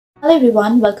Hello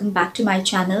everyone, welcome back to my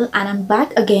channel and I'm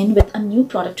back again with a new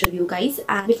product review guys.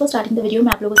 And before starting the video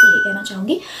मैं आप लोगों से ये कहना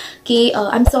चाहूँगी कि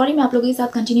I'm sorry मैं आप लोगों के साथ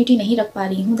कंटिन्यूटी नहीं रख पा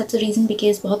रही हूँ. That's the reason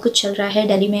because बहुत कुछ चल रहा है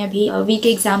दिल्ली में. अभी वीक के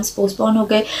एग्ज़ाम्स पोस्टपोन हो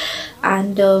गए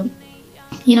एंड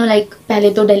पहले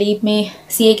तो दिल्ली में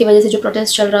सीए की वजह से जो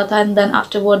प्रोटेस्ट चल रहा था एंड देन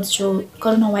आफ्टरवर्ड्स जो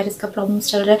कोरोना वायरस का प्रॉब्लम्स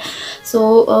चल रहा है. सो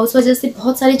उस वजह से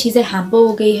बहुत सारी चीज़ें हैम्पर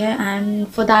हो गई है and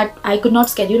for that I could not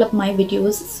schedule up my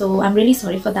videos. So I am really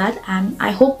sorry for that and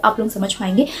I hope आप लोग समझ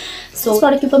पाएंगे. सो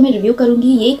प्रोडक्ट के ऊपर मैं रिव्यू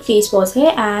करूँगी. ये एक फेस वॉश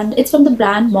है and it's from the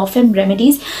brand मॉफेम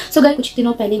remedies. So guys कुछ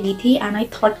दिनों पहले ली थी एंड आई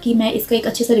थॉट कि मैं इसका एक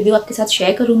अच्छे से रिव्यू आपके साथ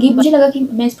शेयर करूँगी. मुझे लगा कि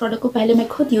मैं इस प्रोडक्ट को पहले मैं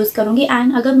खुद यूज़ करूँगी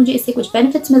एंड अगर मुझे इससे कुछ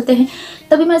बेनिफिट्स मिलते हैं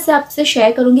तभी मैं इसे आपसे शेयर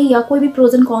करूँगी, या कोई भी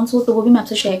प्रोज एंड कॉन्स हो तो वो भी मैं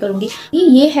आपसे शेयर करूँगी.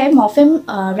 ये है मॉफेम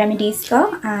रेमेडीज़ का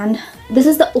एंड दिस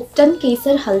इज़ द उपटन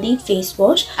केसर हल्दी फेस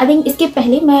वॉश. आई थिंक इसके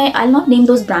पहले मैं आई not name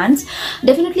those brands.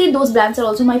 Definitely those brands are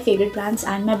also my favourite brands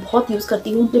and मैं बहुत यूज़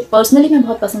करती हूँ. पर्सनली मैं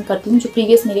बहुत पसंद करती हूँ जो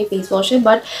प्रीवियस मेरे फेस वॉश है.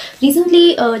 बट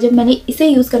रिसेंटली जब मैंने इसे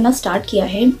यूज़ करना स्टार्ट किया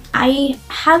है, I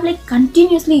have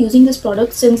continuously using this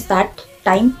product since that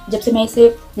time, जब से मैं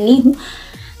इसे ली हूँ.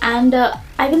 And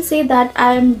I will say that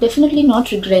I am definitely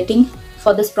not regretting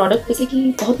for this product. जैसे कि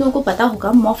बहुत लोगों को पता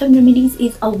होगा मॉफेम remedies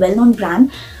is a well known brand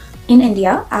in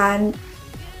India and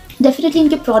definitely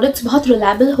इनके प्रोडक्ट्स बहुत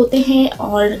रिलायबल होते हैं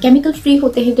और केमिकल फ्री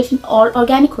होते हैं और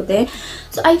ऑर्गेनिक होते हैं.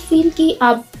 सो आई फील कि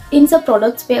आप इन सब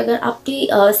प्रोडक्ट्स पे अगर आपकी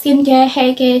स्किन केयर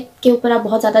हेयर केयर के ऊपर आप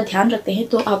बहुत ज़्यादा ध्यान रखते हैं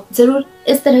तो आप ज़रूर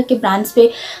इस तरह के ब्रांड्स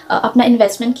पे अपना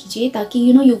इन्वेस्टमेंट कीजिए ताकि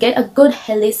you get a good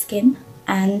healthy skin.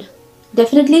 And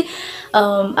definitely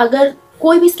अगर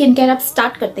कोई भी स्किन केयर आप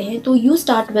स्टार्ट करते हैं तो you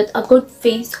start with a good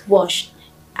face wash.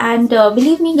 And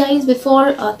believe me guys,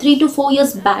 before 3 to 4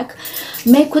 years back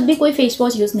मैं खुद भी कोई फेस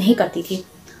वॉश यूज़ नहीं करती थी.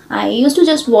 आई use to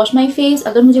just wash my face.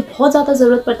 अगर मुझे बहुत ज़्यादा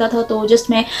ज़रूरत पड़ता था तो जस्ट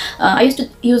मैं आई use to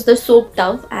use the soap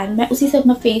टव and मैं उसी से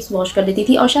अपना फेस वॉश कर देती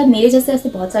थी. और शायद मेरे जैसे ऐसे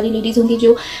बहुत सारी लेडीज़ होंगी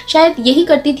जो शायद यही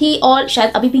करती थी और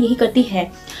शायद अभी भी यही करती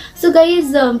है. So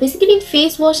guys basically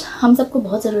face wash हम सबको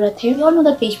बहुत ज़रूरत है. We all know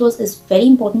that face wash is very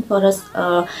important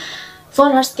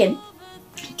for our skin,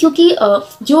 क्योंकि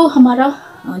जो हमारा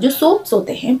जो सोप्स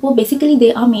होते हैं वो basically they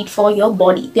are made for your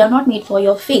body, they are not made for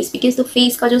your face, because the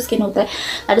face का जो स्किन होता है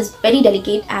that is very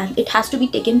delicate and it has to be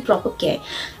taken proper care.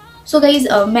 So guys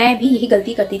मैं भी यही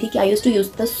गलती करती थी कि आई use to use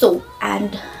the soap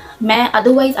and मैं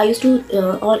अदरवाइज आई यूज़ टू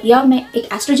और या मैं एक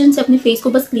एस्ट्रोजन से अपने फेस को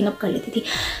बस क्लीन अप कर लेती थी.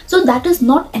 So that is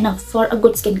not enough for a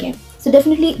good skin care. So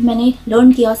definitely मैंने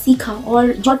लर्न किया, सीखा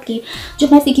और जॉट की जो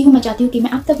मैं सीखी हूँ मैं चाहती हूँ कि मैं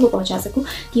आप तक वो पहुँचा सकूँ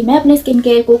कि मैं अपने स्किन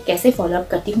केयर को कैसे फॉलो अप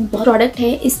करती हूँ. बहुत प्रोडक्ट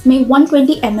है इसमें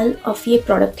 120 ml ऑफ ये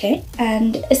प्रोडक्ट है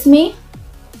एंड इसमें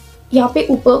यहाँ पे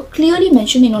ऊपर क्लियरली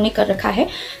मेंशन इन्होंने कर रखा है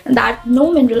that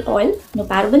no mineral oil, no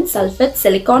paraben, sulphate,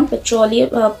 silicon,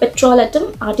 petrolatum,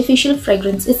 artificial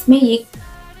fragrance. इसमें ये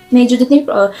मैं जो जितनी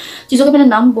चीज़ों के मैंने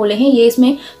नाम बोले हैं ये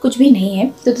इसमें कुछ भी नहीं है.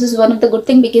 तो this is one of the good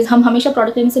thing because हम हमेशा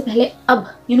प्रोडक्ट लेने से पहले अब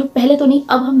पहले तो नहीं,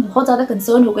 अब हम बहुत ज़्यादा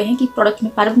कंसर्न हो गए हैं कि प्रोडक्ट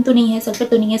में पैराबेन तो नहीं है, सल्फेट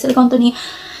तो नहीं है, सिलिकॉन तो नहीं है.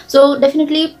 सो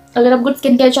डेफिनेटली अगर आप गुड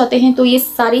स्किन केयर चाहते हैं तो ये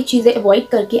सारी चीज़ें अवॉइड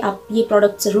करके आप ये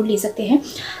प्रोडक्ट ज़रूर ले सकते हैं.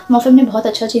 मॉफेम ने बहुत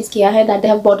अच्छा चीज़ किया है that they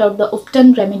have bought out the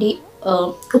उपटन remedy,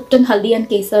 उपटन हल्दी and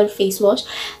Kesar face wash.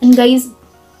 And guys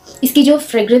इसकी जो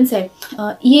फ्रेग्रेंस है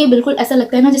ये बिल्कुल ऐसा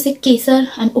लगता है ना जैसे केसर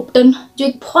एंड उपटन, जो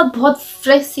एक बहुत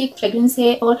फ्रेश सी एक फ्रेग्रेंस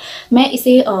है. और मैं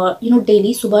इसे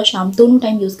डेली सुबह शाम दोनों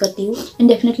टाइम यूज़ करती हूँ. एंड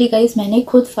डेफिनेटली गाइज मैंने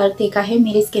खुद फ़र्क देखा है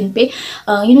मेरे स्किन पे.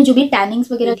 जो भी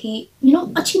टैनिंग्स वगैरह थी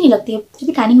अच्छी नहीं लगती है, जो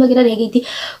भी टैनिंग वगैरह रह गई थी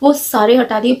वो सारे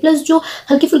हटा दिए. प्लस जो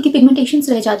हल्की फुल्की पिगमेंटेशंस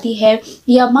रह जाती है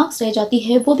या मार्क्स रह जाती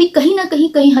है वो भी कहीं ना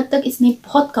कहीं हद तक इसने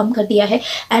बहुत कम कर दिया है.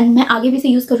 एंड मैं आगे भी इसे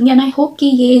यूज़ करूँगी एंड आई होप कि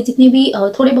ये जितने भी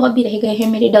थोड़े बहुत भी रह गए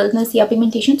हैं मेरे डलनेस या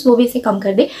पिगमेंटेशंस वो भी इसे कम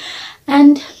कर दे.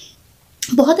 एंड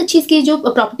बहुत अच्छी इसकी जो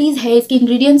प्रॉपर्टीज़ है, इसकी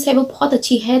इंग्रेडिएंट्स है वो बहुत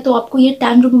अच्छी है. तो आपको ये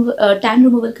टैन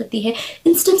रिमूवल करती है,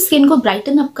 इंस्टेंट स्किन को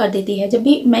ब्राइटन अप कर देती है. जब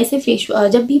भी मैं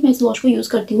इस वॉश को यूज़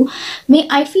करती हूँ मैं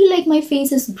I feel like my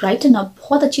face is brighten up.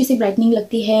 बहुत अच्छी सी ब्राइटनिंग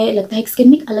लगती है, लगता है स्किन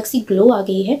में एक अलग सी ग्लो आ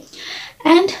गई है.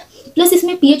 एंड प्लस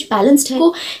इसमें पीएच बैलेंस्ड है,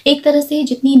 तो एक तरह से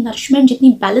जितनी नरिशमेंट जितनी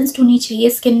बैलेंस्ड होनी चाहिए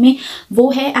स्किन में वो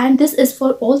है. And this is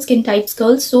for all skin types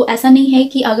girls. सो ऐसा नहीं है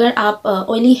कि अगर आप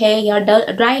ऑयली है या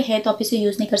ड्राई है तो आप इसे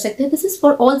यूज़ नहीं कर सकते. This is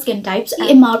for all skin types.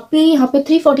 MRP यहाँ पे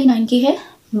 349 की है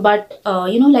but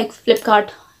like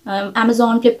Flipkart,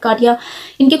 Amazon, Flipkart या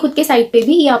इनके खुद के साइट पे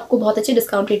भी ये आपको बहुत अच्छे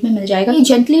डिस्काउंट रेट में मिल जाएगा. ये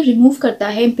जेंटली रिमूव करता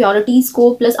है इम्प्योरिटीज़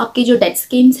को, प्लस आपकी जो डेड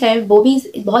स्किन्स है वो भी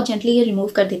बहुत जेंटली ये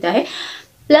रिमूव कर देता है.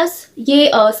 प्लस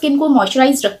ये स्किन को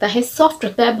मॉइस्चराइज रखता है, सॉफ्ट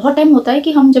रखता है। बहुत टाइम होता है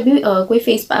कि हम जब भी कोई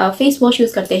फेस वॉश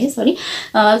यूज़ करते हैं,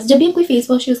 जब भी हम कोई फेस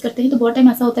वॉश यूज़ करते हैं तो बहुत टाइम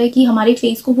ऐसा होता है कि हमारे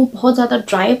फेस को वो बहुत ज़्यादा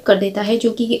ड्राई अप कर देता है,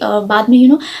 जो कि बाद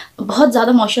में बहुत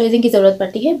ज़्यादा मॉइस्चराइजिंग की ज़रूरत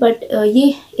पड़ती है। बट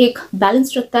ये एक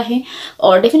बैलेंस रखता है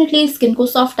और डेफिनेटली स्किन को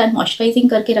सॉफ्ट एंड मॉइस्चराइजिंग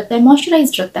करके रखता है,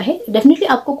 मॉइस्चराइज रखता है। डेफिनेटली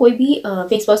आपको कोई भी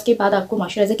फेस वॉश के बाद आपको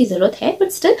मॉइस्चराइजर की ज़रूरत है,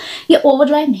 बट स्टिल ये ओवर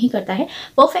ड्राई नहीं करता है,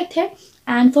 परफेक्ट है।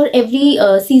 एंड फॉर एवरी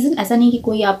सीजन, ऐसा नहीं कि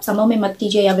कोई आप समर में मत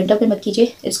कीजिए या विंटर में मत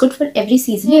कीजिए, it's good for every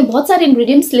season. बहुत सारे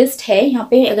इंग्रेडिएंट्स लिस्ट है यहाँ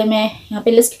पे, अगर मैं यहाँ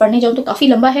पे लिस्ट पढ़ने जाऊँ तो काफ़ी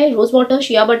लंबा है। Rose water,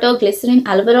 shea butter, glycerine,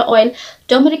 aloe vera oil,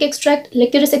 turmeric extract,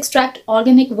 लिक्योरिस extract,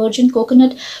 organic virgin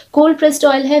coconut, cold pressed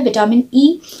oil है, विटामिन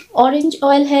ई, ऑरेंज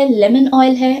ऑयल है, लेमन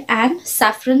ऑयल है एंड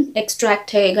सैफरन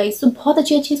एक्सट्रैक्ट है गाइस। तो बहुत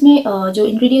अच्छी अच्छी इसमें जो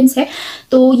इंग्रेडिएंट्स है।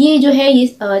 तो ये जो है ये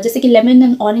जैसे कि लेमन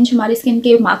एंड ऑरेंज हमारे स्किन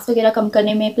के मार्क्स वगैरह कम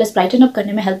करने में प्लस ब्राइटन अप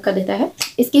करने में हेल्प कर देता है।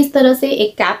 इसकी इस तरह से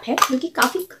एक कैप है जो कि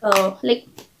काफ़ी लाइक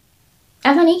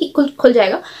ऐसा नहीं कि खुल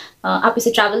जाएगा, आप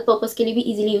इसे ट्रैवल पर्पस के लिए भी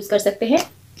इजीली यूज़ कर सकते हैं।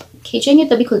 खींचेंगे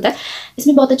तभी खुलता है।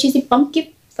 इसमें बहुत अच्छी सी पंप की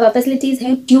फैसिलिटीज़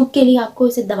हैं, ट्यूब के लिए आपको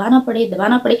इसे दबाना पड़े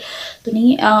तो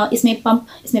नहीं, इसमें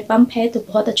पंप है तो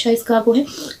बहुत अच्छा इसका वो है।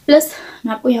 प्लस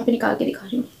मैं आपको यहाँ पे निकाल के दिखा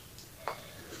रही हूँ।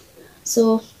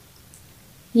 सो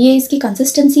ये इसकी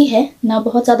कंसिस्टेंसी है, ना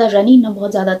बहुत ज़्यादा रनी ना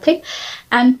बहुत ज़्यादा थिक,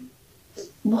 एंड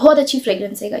बहुत अच्छी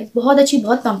फ्रेग्रेंस है गाइस, बहुत अच्छी,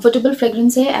 बहुत कंफर्टेबल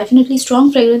फ्रेग्रेंस है। डेफिनेटली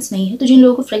स्ट्रॉन्ग फ्रेग्रेंस नहीं है, तो जिन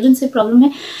लोगों को फ्रेग्रेंस से प्रॉब्लम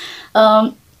है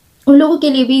उन लोगों के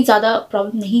लिए भी ज़्यादा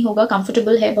प्रॉब्लम नहीं होगा,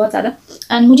 कंफर्टेबल है बहुत ज़्यादा।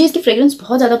 एंड मुझे इसकी फ्रेग्रेंस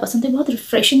बहुत ज़्यादा पसंद है, बहुत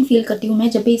रिफ्रेशिंग फील करती हूँ मैं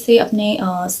जब भी इसे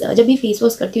जब भी फेस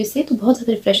वॉश करती हूँ इससे, तो बहुत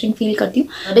ज़्यादा रिफ्रेशिंग फील करती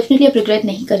हूँ। डेफिनेटली आप रिग्रेट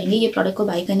नहीं करेंगे ये प्रोडक्ट को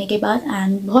बाय करने के बाद।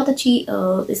 एंड बहुत अच्छी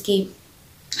इसकी,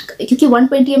 क्योंकि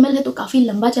 120 ml है तो काफ़ी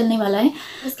लंबा चलने वाला है।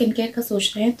 स्किन केयर का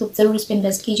सोच रहे हैं तो ज़रूर इस पर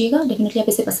इन्वेस्ट कीजिएगा, डेफिनेटली आप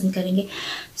इसे पसंद करेंगे।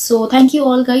 So thank you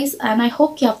all guys, and I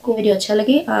hope कि आपको वीडियो अच्छा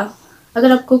लगे।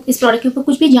 अगर आपको इस प्रोडक्ट के ऊपर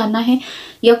कुछ भी जानना है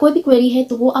या कोई भी क्वेरी है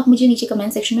तो वो आप मुझे नीचे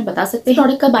कमेंट सेक्शन में बता सकते हैं।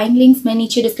 प्रोडक्ट का बाइंग लिंक्स मैं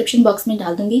नीचे डिस्क्रिप्शन बॉक्स में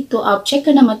डाल दूंगी, तो आप चेक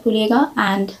करना मत भूलिएगा।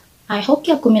 एंड आई होप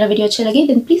कि आपको मेरा वीडियो अच्छा लगे।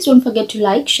 Then please don't forget to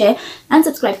like, share and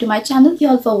subscribe to my channel. You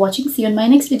all for watching, C you in my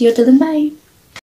next video. Till then bye.